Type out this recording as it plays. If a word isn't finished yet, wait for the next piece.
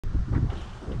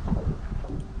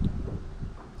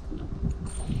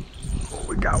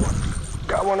Got one.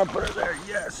 Got one up under there.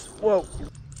 Yes. Whoa.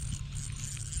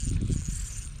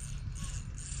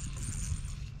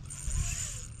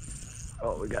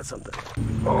 Oh, we got something.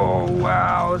 Oh,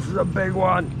 wow. This is a big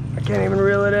one. I can't even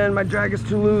reel it in. My drag is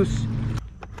too loose.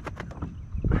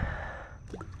 How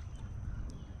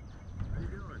you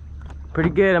doing?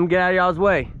 Pretty good. I'm getting out of y'all's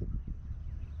way.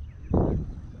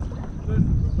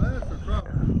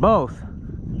 Both.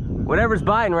 Whatever's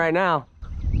biting right now.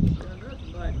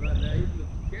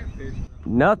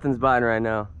 Nothing's biting right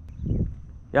now.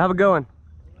 Y'all have a good one.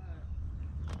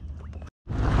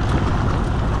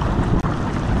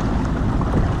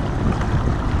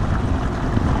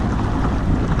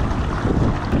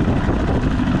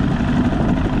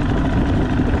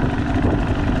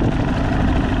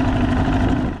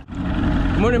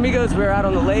 Good morning, amigos. We're out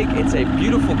on the lake. It's a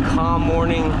beautiful, calm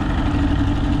morning.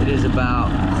 It is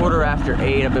about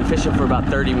 8:15. I've been fishing for about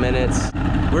 30 minutes.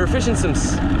 We were fishing some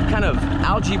kind of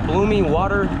algae blooming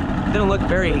water. Didn't look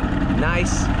very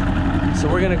nice. So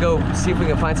we're gonna go see if we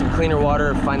can find some cleaner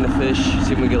water, find the fish,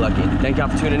 see if we get lucky. Thank y'all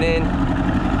for tuning in.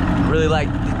 Really like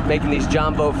making these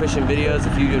John boat fishing videos.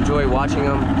 If you enjoy watching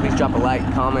them, please drop a like,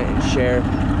 comment, and share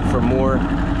for more.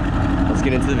 Let's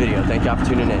get into the video. Thank y'all for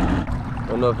tuning in.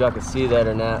 Don't know if y'all can see that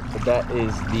or not, but that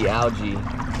is the algae.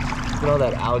 Look at all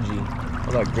that algae.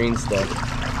 All that green stuff.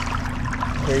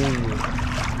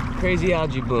 Crazy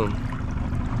algae bloom.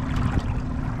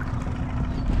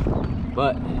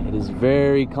 But it is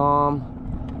very calm.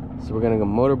 So we're gonna go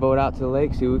motorboat out to the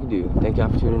lake, see what we can do. Thank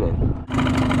y'all for tuning in.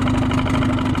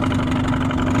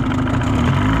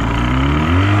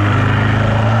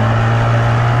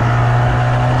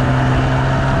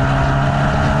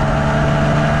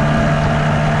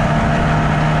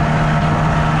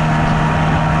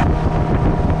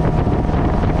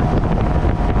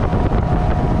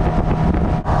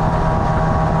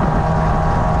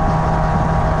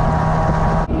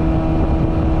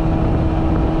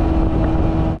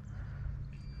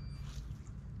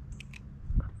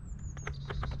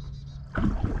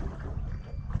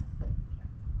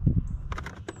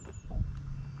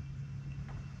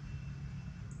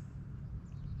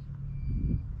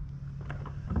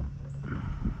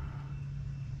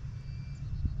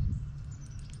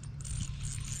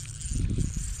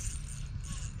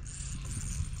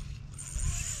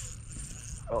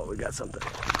 Oh, we got something.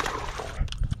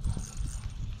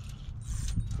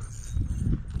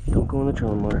 Don't go in the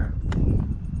trolling motor.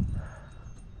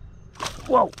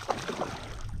 Whoa!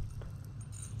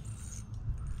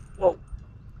 Whoa!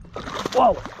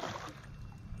 Whoa!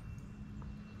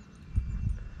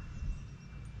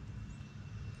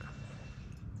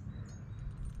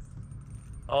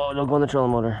 Oh, don't go in the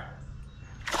trolling motor.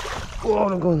 Whoa,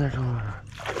 don't go in there, trolling motor.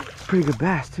 Pretty good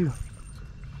bass, too.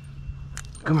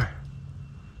 Come here.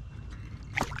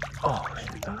 Oh,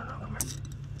 shit. No, come here.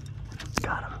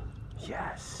 Got him.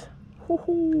 Yes.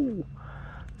 Woohoo!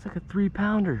 It's like a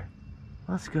 3-pounder.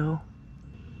 Let's go.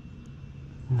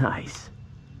 Nice.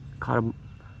 Caught him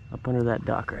up under that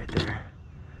dock right there.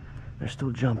 They're still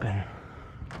jumping.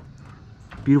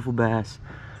 Beautiful bass.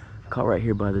 Caught right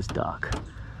here by this dock.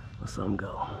 Let's let him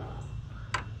go.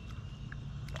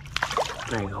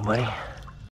 There you go, buddy.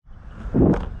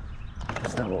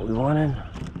 That's not what we wanted.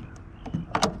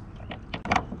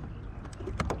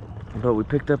 But we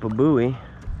picked up a buoy.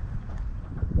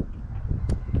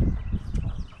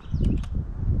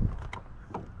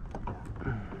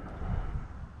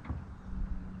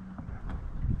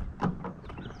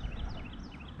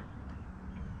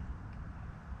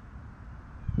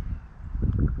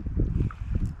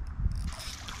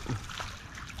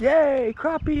 Yay,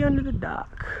 crappie under the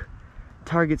dock.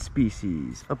 Target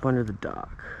species up under the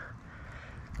dock.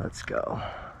 Let's go.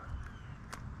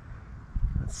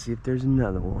 Let's see if there's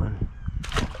another one.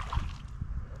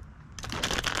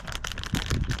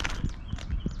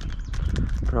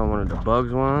 Put on one of the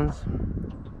bugs ones.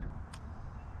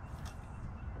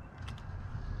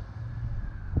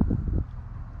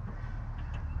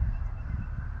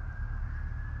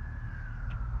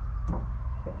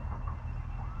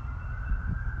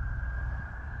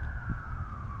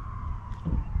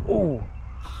 Oh,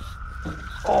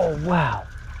 oh wow.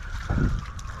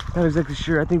 Not exactly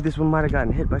sure. I think this one might have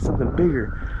gotten hit by something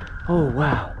bigger. Oh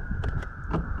wow.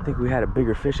 I think we had a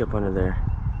bigger fish up under there.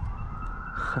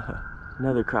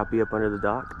 Another crappie up under the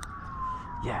dock.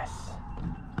 Yes.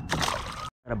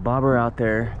 Got a bobber out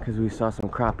there because we saw some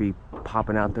crappie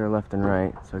popping out there left and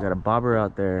right. So I got a bobber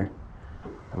out there,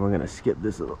 and we're gonna skip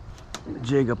this little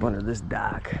jig up under this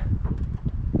dock.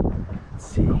 Let's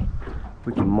see if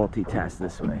we can multitask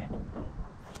this way.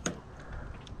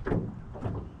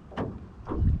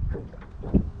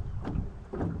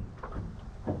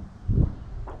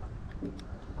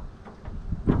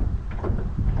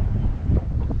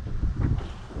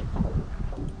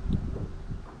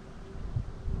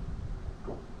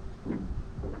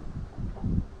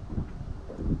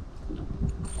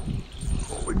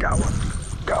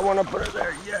 one up under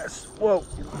there. Yes. Whoa.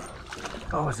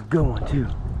 Oh, it's a good one too.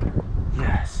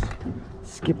 Yes.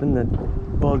 Skipping the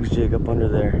bugs jig up under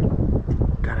there.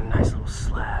 Got a nice little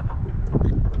slab.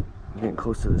 I'm getting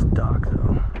close to this dock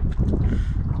though.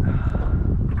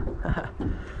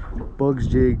 Bugs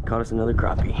jig caught us another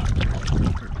crappie.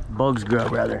 Bugs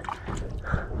grub rather.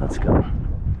 Let's go.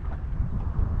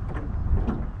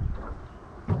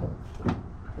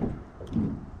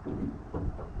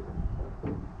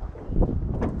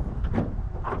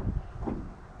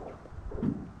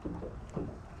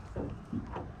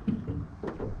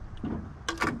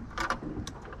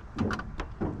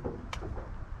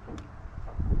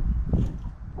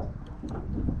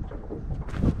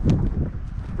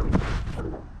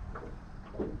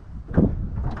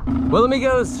 Well,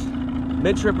 amigos,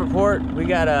 mid-trip report. We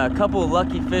got a couple of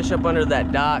lucky fish up under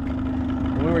that dock.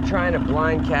 We were trying to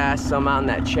blind cast some out in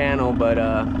that channel, but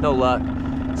no luck.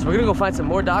 So we're gonna go find some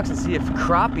more docks and see if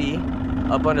crappie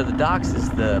up under the docks is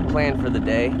the plan for the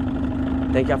day.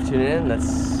 Thank y'all for tuning in.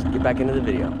 Let's get back into the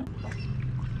video.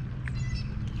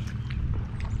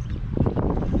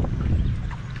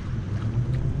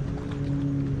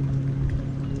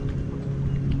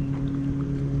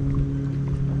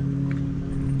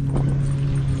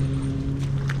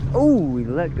 Oh, we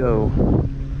let go.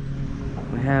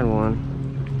 We had one.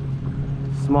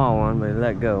 Small one, but he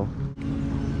let go.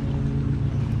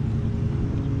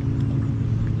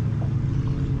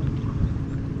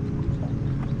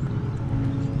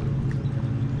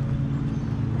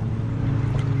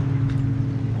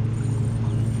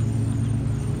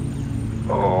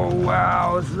 Oh,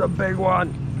 wow, this is a big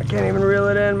one. I can't even reel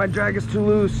it in. My drag is too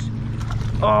loose.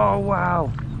 Oh,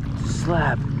 wow.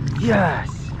 Slab. Yes.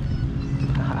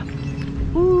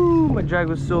 Woo, my drag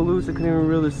was so loose I couldn't even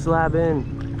reel this slab in.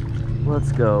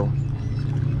 Let's go.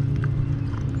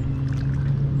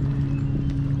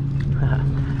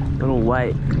 Little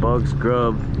white bugs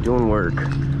grub doing work.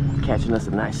 Catching us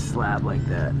a nice slab like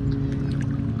that.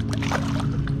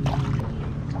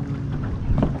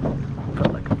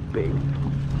 Felt like a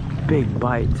big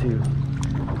bite too.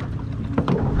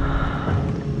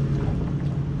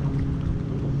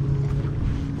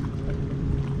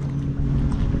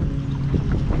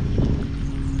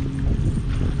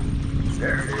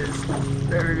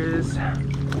 There it is.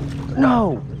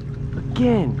 No!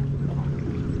 Again!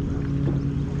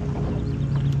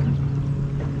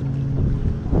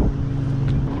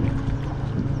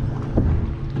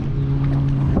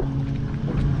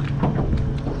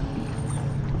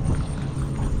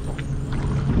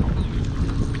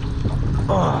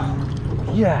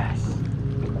 Oh, yes!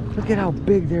 Look at how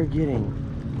big they're getting.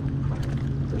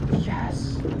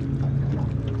 Yes!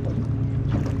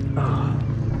 Oh,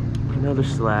 another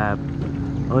slab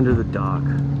under the dock.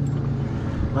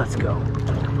 Let's go.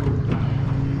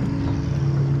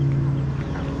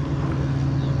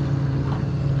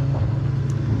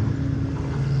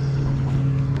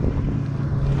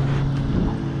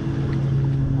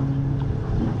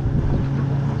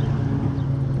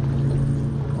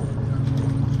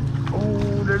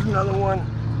 Oh, there's another one.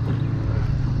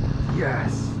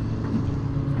 Yes.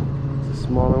 It's a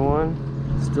smaller one.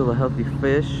 Still a healthy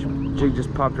fish. Jig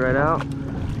just popped right out.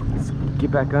 Let's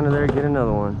get back under there, get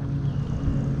another one.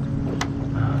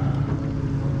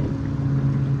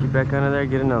 Get back under there,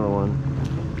 get another one.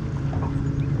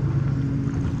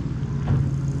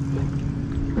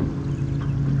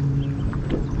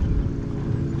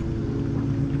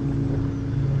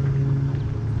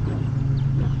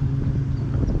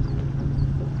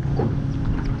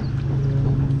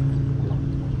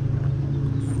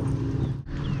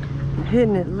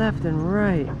 Hitting it left and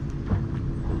right.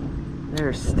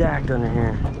 They're stacked under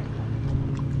here.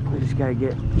 We just gotta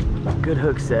get a good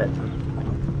hook set.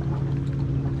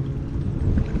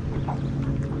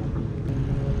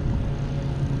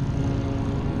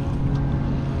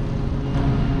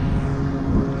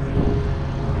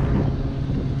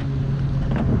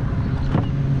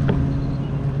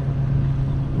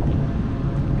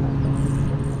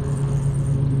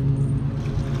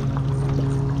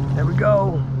 There we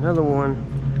go, another one.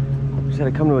 Just had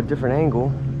to come to a different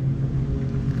angle.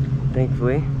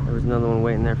 Thankfully, there was another one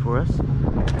waiting there for us.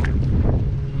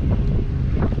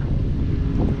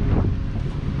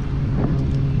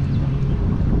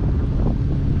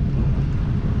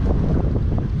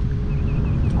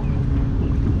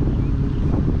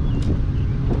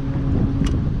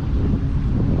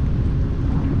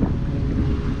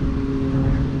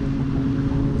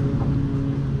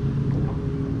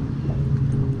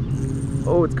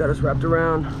 Oh, it's got us wrapped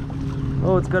around.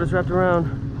 Oh, it's got us wrapped around.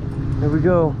 There we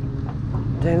go.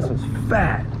 Dang, this one's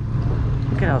fat.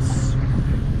 Look at how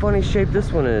funny shaped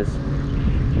this one is.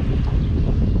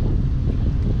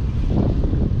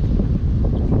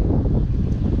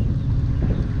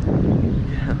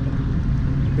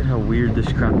 weird this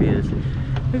crappie is.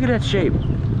 Look at that shape.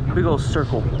 Big old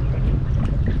circle.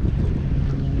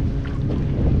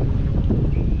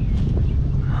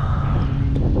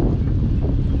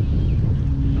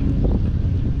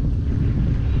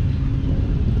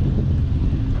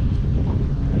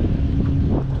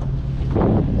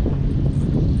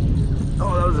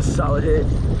 Oh, that was a solid hit.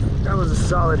 That was a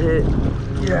solid hit.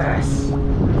 Yes.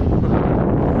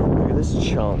 Look at this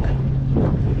chunk.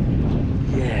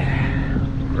 Yeah.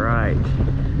 Right.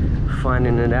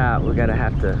 Finding it out. We're gonna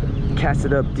have to cast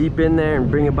it up deep in there and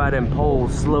bring it by them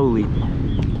poles slowly.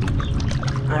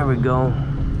 There we go.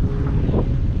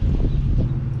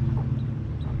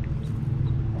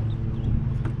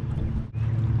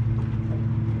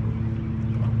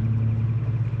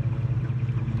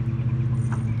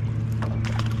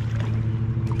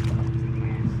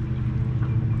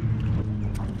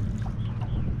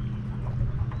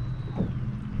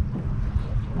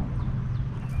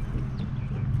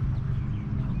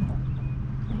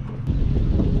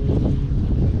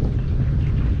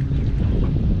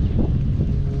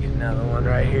 Another one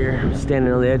right here. I'm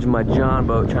standing on the edge of my John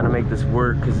boat trying to make this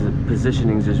work because the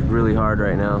positioning is just really hard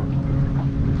right now.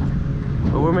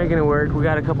 But we're making it work. We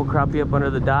got a couple crappie up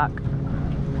under the dock.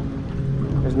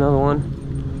 There's another one.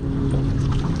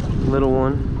 Little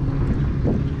one.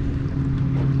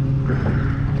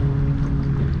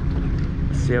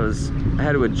 See, I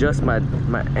had to adjust my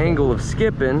angle of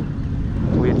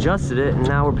skipping. We adjusted it and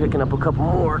now we're picking up a couple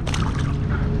more.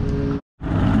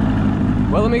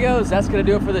 Well, amigos, that's gonna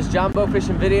do it for this John boat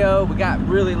fishing video. We got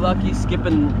really lucky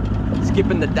skipping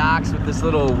the docks with this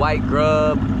little white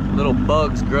grub, little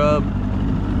bugs grub.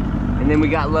 And then we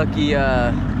got lucky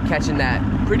catching that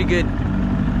pretty good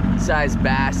sized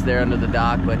bass there under the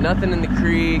dock, but nothing in the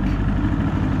creek,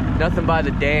 nothing by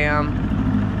the dam.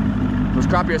 Those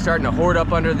crappie are starting to hoard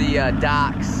up under the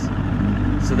docks.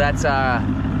 So that's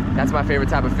my favorite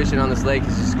type of fishing on this lake,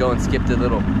 is just go and skip the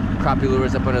little crappie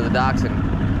lures up under the docks and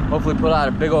hopefully pull out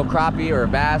a big old crappie or a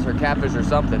bass or a catfish or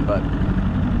something. But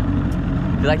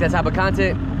if you like that type of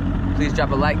content, please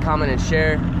drop a like, comment, and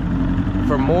share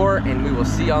for more, and we will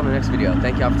see you all in the next video.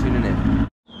 Thank y'all for tuning in.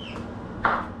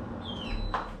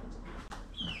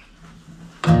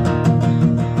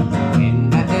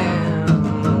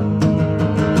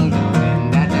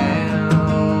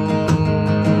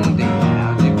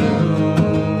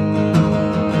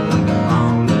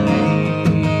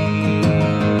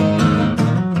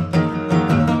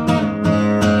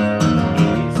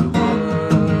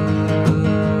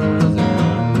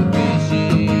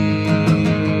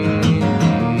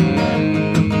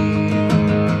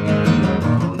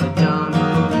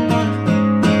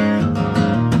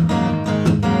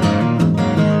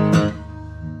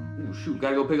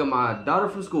 Gotta go pick up my daughter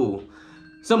from school.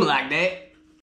 Something like that.